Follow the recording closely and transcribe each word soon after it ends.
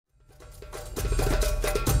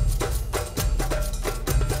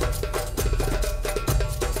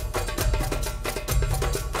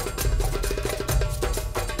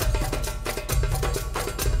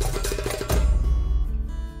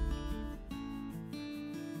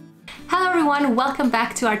Hello everyone, welcome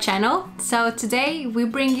back to our channel. So today we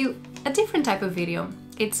bring you a different type of video.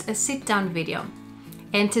 It's a sit-down video.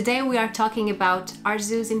 And today we are talking about, are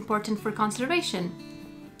zoos important for conservation?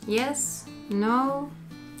 Yes? No?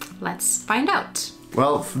 Let's find out.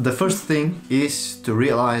 Well, the first thing is to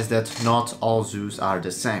realize that not all zoos are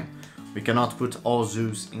the same. We cannot put all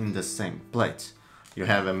zoos in the same plate. You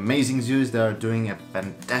have amazing zoos that are doing a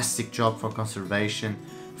fantastic job for conservation,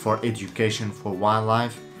 for education, for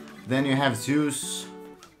wildlife. Then you have zoos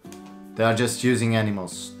that are just using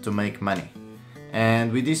animals to make money.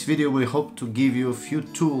 And with this video we hope to give you a few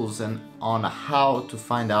tools on how to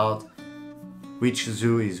find out which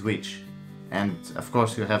zoo is which. And of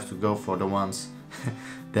course you have to go for the ones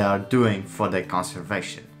they are doing for their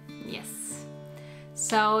conservation. Yes.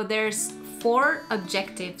 So there's at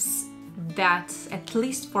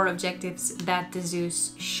least four objectives that the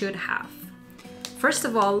zoos should have. First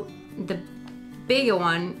of all, the bigger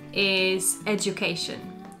one is education,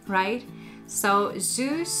 right? So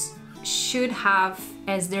zoos should have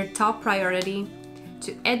as their top priority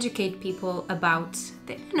to educate people about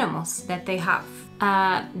the animals that they have.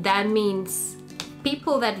 That means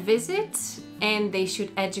people that visit, and they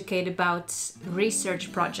should educate about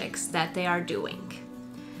research projects that they are doing.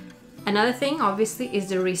 Another thing obviously is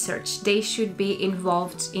the research. They should be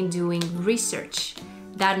involved in doing research.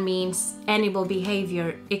 That means animal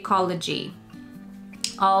behavior, ecology,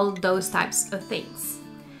 all those types of things.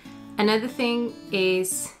 Another thing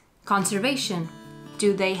is conservation.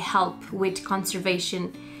 Do they help with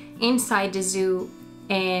conservation inside the zoo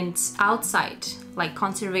and outside, like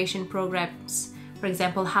conservation programs, for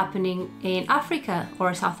example, happening in Africa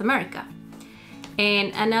or South America?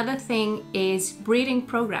 And another thing is breeding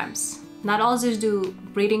programs. Not all zoos do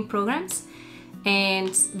breeding programs,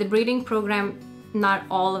 and the breeding program, not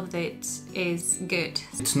all of it is good.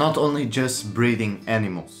 It's not only just breeding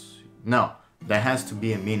animals. No, there has to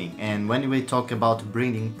be a meaning. And when we talk about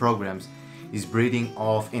breeding programs, is breeding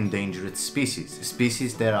of endangered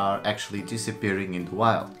species that are actually disappearing in the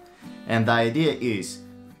wild. And the idea is,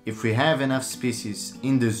 if we have enough species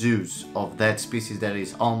in the zoos of that species that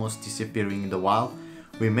is almost disappearing in the wild,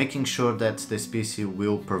 we're making sure that the species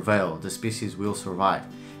will prevail, the species will survive.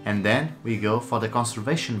 And then we go for the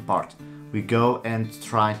conservation part. We go and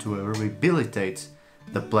try to rehabilitate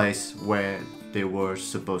the place where they were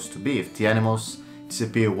supposed to be. If the animals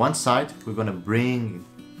disappear one side, we're gonna bring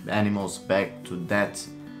the animals back to that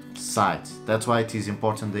site. That's why it is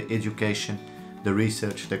important, the education, the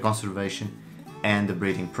research, the conservation, and the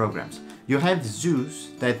breeding programs. You have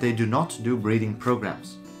zoos that they do not do breeding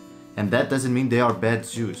programs. And that doesn't mean they are bad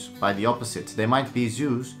zoos. By the opposite, they might be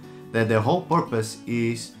zoos that their whole purpose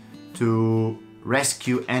is to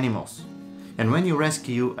rescue animals. And when you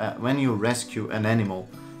rescue an animal,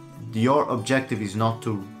 your objective is not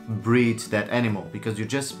to breed that animal, because you're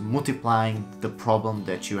just multiplying the problem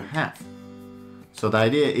that you have. So the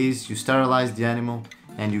idea is you sterilize the animal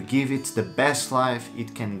and you give it the best life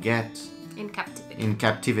it can get in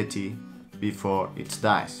captivity before it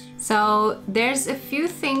dies. So there's a few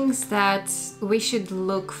things that we should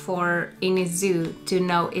look for in a zoo to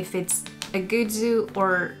know if it's a good zoo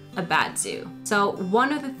or a bad zoo. So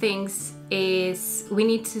one of the things is we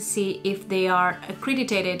need to see if they are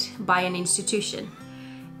accredited by an institution.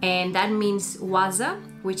 And that means WAZA,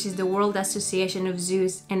 which is the World Association of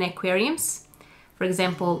Zoos and Aquariums. For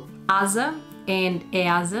example, ASA and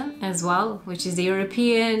EASA as well, which is the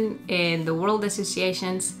European and the World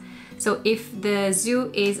Associations. So if the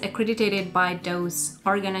zoo is accredited by those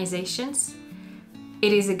organizations,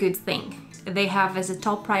 it is a good thing. They have as a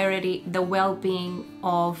top priority the well-being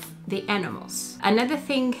of the animals. Another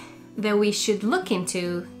thing that we should look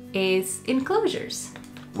into is enclosures.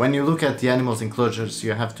 When you look at the animals' enclosures,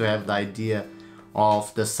 you have to have the idea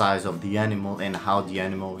of the size of the animal and how the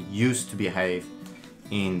animal used to behave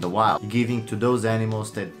in the wild. Giving to those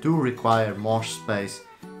animals that do require more space,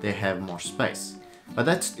 they have more space. But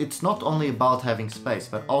it's not only about having space,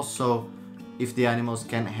 but also if the animals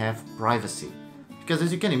can have privacy. Because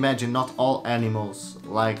as you can imagine, not all animals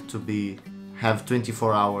like to have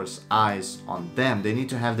 24 hours eyes on them. They need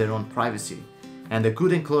to have their own privacy. And a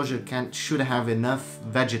good enclosure should have enough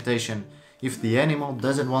vegetation. If the animal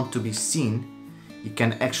doesn't want to be seen, it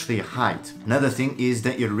can actually hide. Another thing is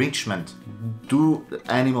the enrichment. Do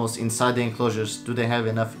animals inside the enclosures, do they have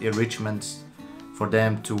enough enrichment for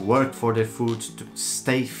them to work for their food, to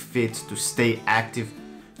stay fit, to stay active,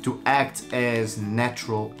 to act as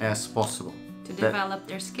natural as possible? To develop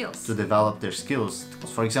their skills. To develop their skills.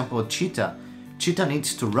 For example, a cheetah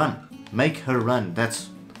needs to run. Make her run. That's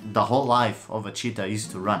the whole life of a cheetah, is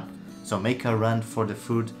to run. So make her run for the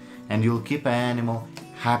food, and you'll keep an animal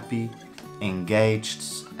happy, engaged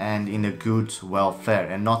and in a good welfare,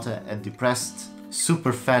 and not a depressed,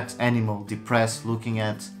 super fat animal, depressed, looking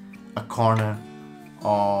at a corner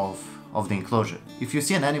of the enclosure. If you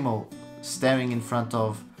see an animal staring in front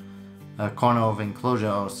of a corner of enclosure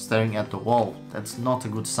or staring at the wall, that's not a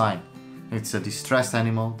good sign. It's a distressed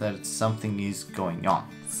animal, that something is going on.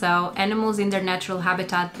 So animals in their natural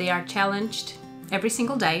habitat, they are challenged every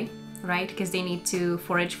single day, right? Because they need to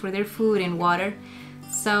forage for their food and water.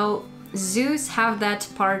 So zoos have that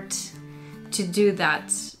part to do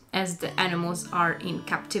that as the animals are in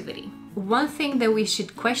captivity. One thing that we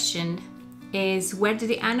should question is, where did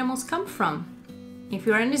the animals come from? If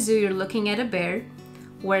you're in a zoo, you're looking at a bear,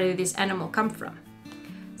 where did this animal come from?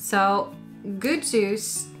 So good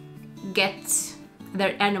zoos get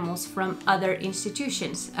their animals from other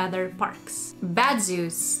institutions, other parks. Bad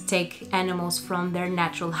zoos take animals from their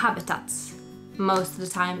natural habitats. Most of the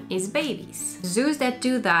time is babies. Zoos that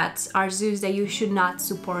do that are zoos that you should not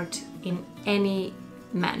support in any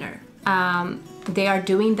manner. They are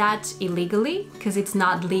doing that illegally because it's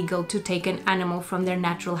not legal to take an animal from their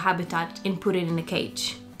natural habitat and put it in a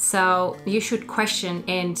cage. So you should question,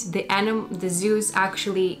 and the zoos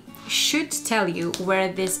actually should tell you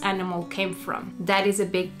where this animal came from. That is a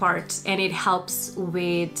big part, and it helps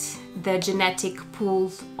with the genetic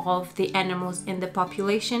pool of the animals in the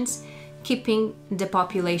populations, keeping the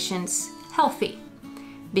populations healthy,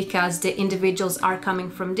 because the individuals are coming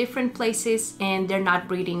from different places and they're not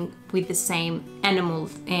breeding with the same animal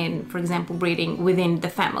and, for example, breeding within the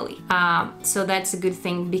family. So that's a good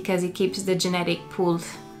thing because it keeps the genetic pool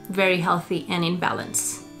very healthy and in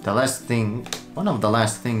balance. The last thing, one of the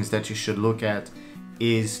last things that you should look at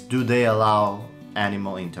is, do they allow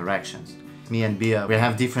animal interactions? Me and Bia, we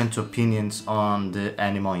have different opinions on the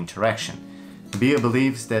animal interaction. Bia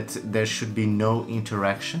believes that there should be no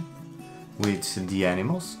interaction with the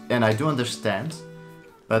animals, and I do understand,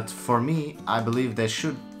 but for me, I believe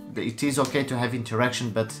it is okay to have interaction,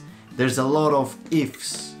 but there's a lot of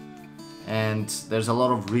ifs, and there's a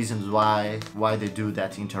lot of reasons why they do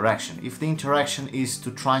that interaction. If the interaction is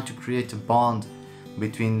to try to create a bond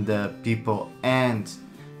between the people and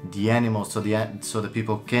the animals, so the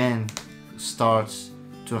people can start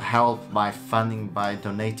to help by funding, by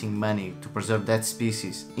donating money to preserve that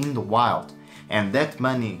species in the wild, and that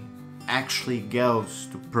money actually goes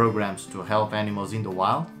to programs to help animals in the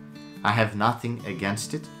wild, I have nothing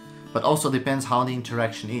against it. But also depends how the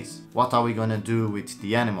interaction is. What are we gonna do with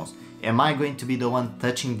the animals? Am I going to be the one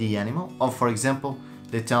touching the animal? Or for example,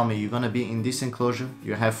 they tell me, you're gonna be in this enclosure,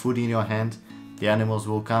 you have food in your hand, the animals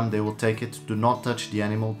will come, they will take it, do not touch the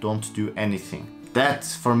animal, don't do anything. That,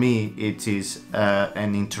 for me, it is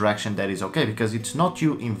an interaction that is okay, because it's not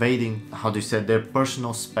you invading, how do you say, their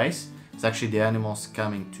personal space. It's actually the animals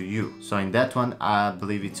coming to you. So in that one, I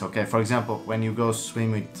believe it's okay. For example, when you go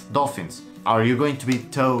swim with dolphins, are you going to be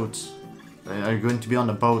towed? Are you going to be on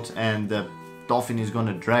a boat and the dolphin is going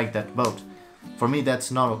to drag that boat? For me,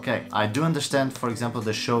 that's not okay. I do understand, for example,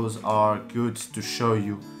 the shows are good to show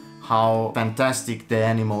you how fantastic the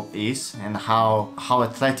animal is and how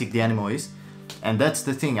athletic the animal is. And that's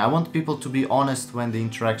the thing, I want people to be honest when the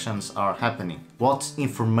interactions are happening. What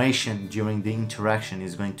information during the interaction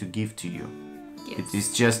is going to give to you? Yes. It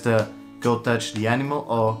is just a go touch the animal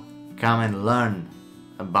or come and learn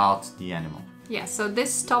about the animal. Yeah, so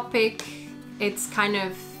this topic, it's kind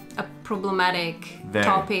of a problematic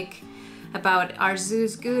topic about, are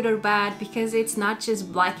zoos good or bad, because it's not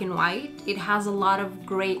just black and white, it has a lot of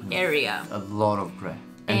gray area. A lot of gray.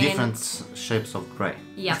 And different shapes of gray.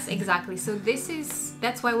 Yes, exactly. So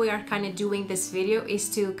that's why we are kind of doing this video, is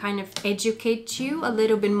to kind of educate you a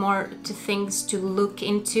little bit more to things to look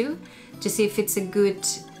into, to see if it's a good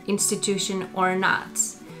institution or not.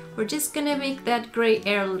 We're just gonna make that gray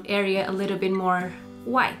area a little bit more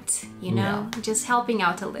white, you know, just helping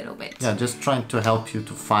out a little bit. Yeah, just trying to help you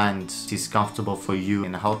to find what is comfortable for you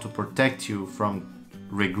and how to protect you from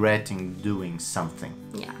regretting doing something.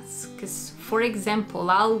 Yes, because for example,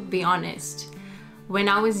 I'll be honest, when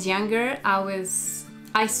I was younger,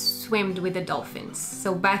 I swam with the dolphins.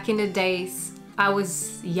 So back in the days, I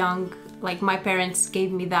was young, like my parents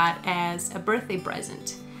gave me that as a birthday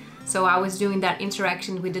present. So I was doing that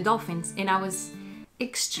interaction with the dolphins, and I was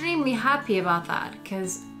extremely happy about that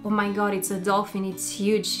because, oh my god, it's a dolphin, it's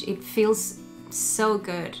huge, it feels so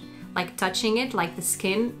good. Like touching it, like the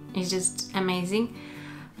skin is just amazing.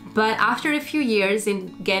 But after a few years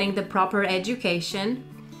in getting the proper education,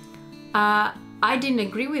 I didn't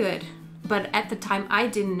agree with it. But at the time I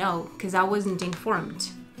didn't know because I wasn't informed.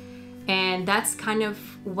 And that's kind of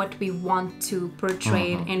what we want to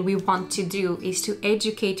portray and we want to do, is to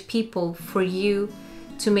educate people for you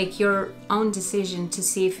to make your own decision to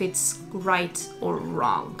see if it's right or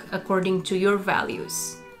wrong according to your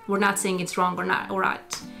values. We're not saying it's wrong or not or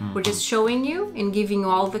right. We're just showing you and giving you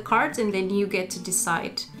all the cards, and then you get to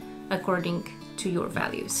decide according to your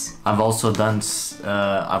values. I've also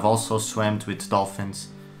swam with dolphins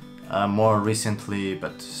more recently,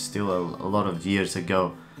 but still a lot of years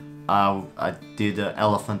ago. I did an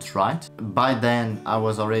elephant ride. By then I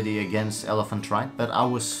was already against elephant ride, but I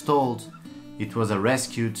was told it was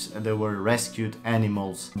there were rescued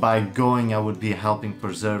animals. By going, I would be helping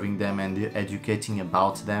preserving them and educating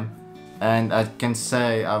about them. And I can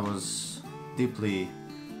say I was deeply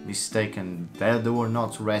mistaken. They were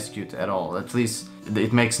not rescued at all. At least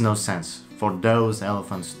it makes no sense for those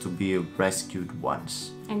elephants to be rescued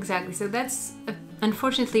ones. Exactly. So that's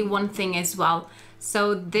unfortunately one thing as well.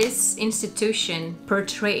 So this institution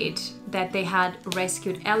portrayed that they had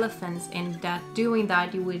rescued elephants, and that doing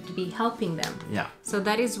that you would be helping them. Yeah. So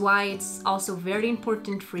that is why it's also very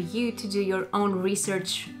important for you to do your own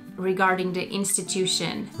research regarding the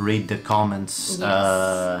institution. Read the comments.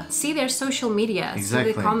 Yes. See their social media.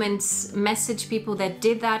 Exactly. See the comments, message people that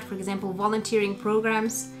did that, for example, volunteering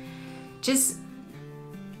programs. Just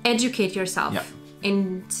educate yourself. Yeah.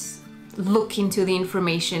 And look into the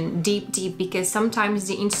information deep, because sometimes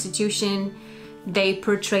the institution, they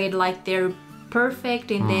portray it like they're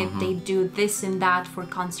perfect and they do this and that for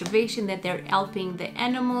conservation, that they're helping the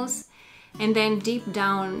animals, and then deep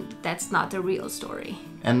down that's not the real story.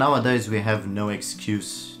 And nowadays we have no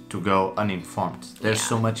excuse to go uninformed. There's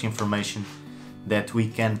so much information that we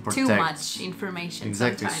can protect. Too much information.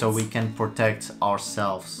 Exactly. Sometimes. So we can protect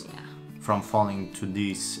ourselves from falling into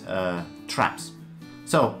these traps.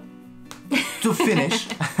 So to finish,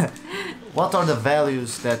 what are the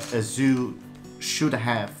values that a zoo should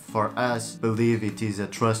have for us believe it is a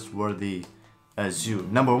trustworthy zoo?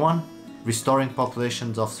 Number one, restoring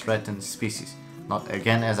populations of threatened species. Not,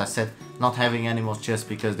 again, as I said, not having animals just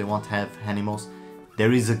because they want to have animals.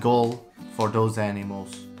 There is a goal for those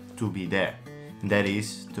animals to be there, and that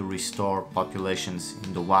is to restore populations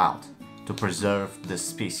in the wild, to preserve the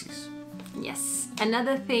species. Yes.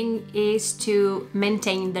 Another thing is to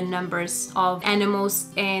maintain the numbers of animals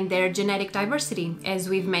and their genetic diversity, as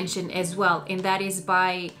we've mentioned as well. And that is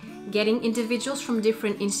by getting individuals from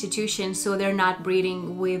different institutions so they're not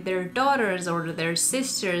breeding with their daughters or their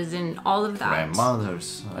sisters and all of that.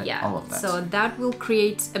 Grandmothers, all of that. So that will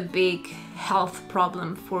create a big health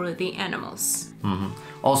problem for the animals.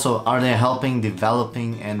 Also, are they helping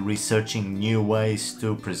developing and researching new ways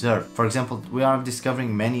to preserve? For example, we are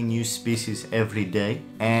discovering many new species every day,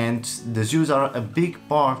 and the zoos are a big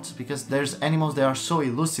part because there's animals that are so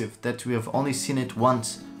elusive that we have only seen it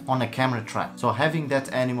once on a camera trap. So having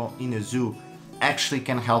that animal in a zoo actually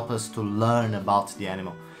can help us to learn about the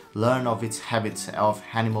animal, learn of its habits, of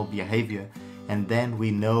animal behavior, and then we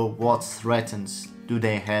know what threats do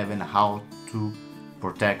they have and how to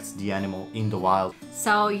protect the animal in the wild.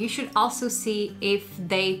 So you should also see if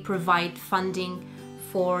they provide funding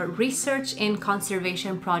for research and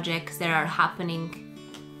conservation projects that are happening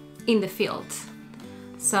in the field.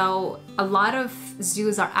 So a lot of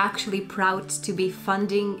zoos are actually proud to be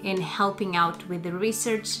funding and helping out with the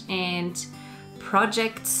research and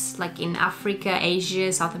projects like in Africa,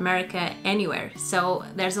 Asia, South America, anywhere. So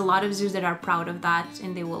there's a lot of zoos that are proud of that,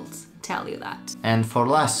 and they will tell you that. And for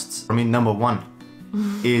last, number one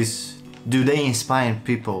is, do they inspire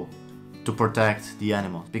people to protect the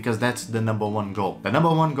animals? Because that's the number one goal. The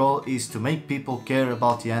number one goal is to make people care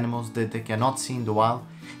about the animals that they cannot see in the wild,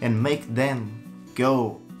 and make them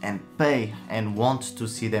go and pay and want to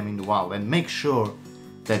see them in the wild, and make sure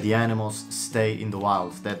that the animals stay in the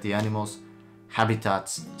wild, that the animals'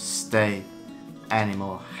 habitats stay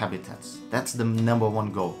animal habitats. That's the number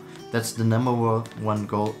one goal. That's the number one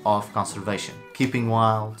goal of conservation. Keeping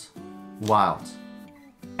wild,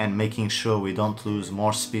 and making sure we don't lose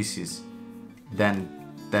more species than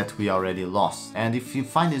that we already lost. And if you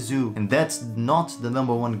find a zoo and that's not the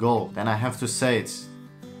number one goal, then I have to say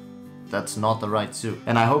that's not the right zoo.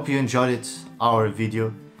 And I hope you enjoyed our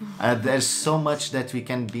video. There's so much that we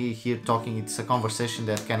can be here talking. It's a conversation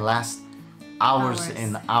that can last hours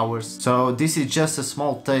and hours. So this is just a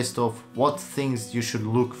small taste of what things you should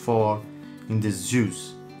look for in the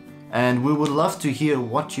zoos. And we would love to hear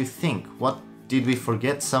what you think. What did we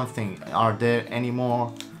forget something? Are there any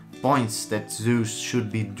more points that zoos should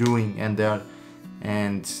be doing and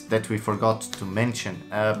that we forgot to mention?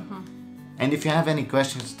 And if you have any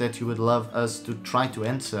questions that you would love us to try to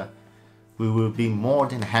answer, we will be more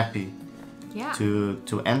than happy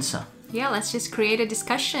to answer. Yeah, let's just create a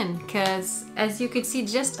discussion, because as you could see,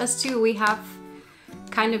 just us two, we have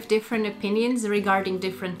kind of different opinions regarding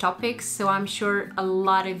different topics, so I'm sure a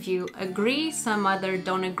lot of you agree, some other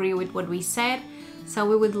don't agree with what we said, so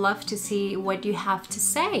we would love to see what you have to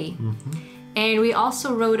say. And we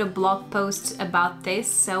also wrote a blog post about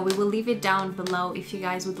this, so we will leave it down below if you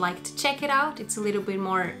guys would like to check it out. It's a little bit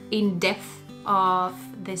more in-depth of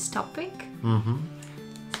this topic.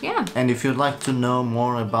 Yeah. And if you'd like to know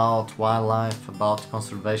more about wildlife, about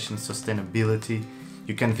conservation, sustainability,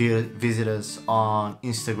 you can visit us on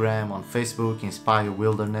Instagram, on Facebook, Inspire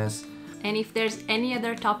Wilderness. And if there's any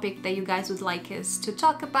other topic that you guys would like us to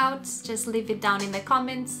talk about, just leave it down in the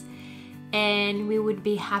comments and we would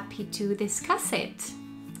be happy to discuss it.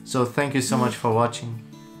 So thank you so much for watching.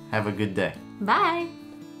 Have a good day. Bye!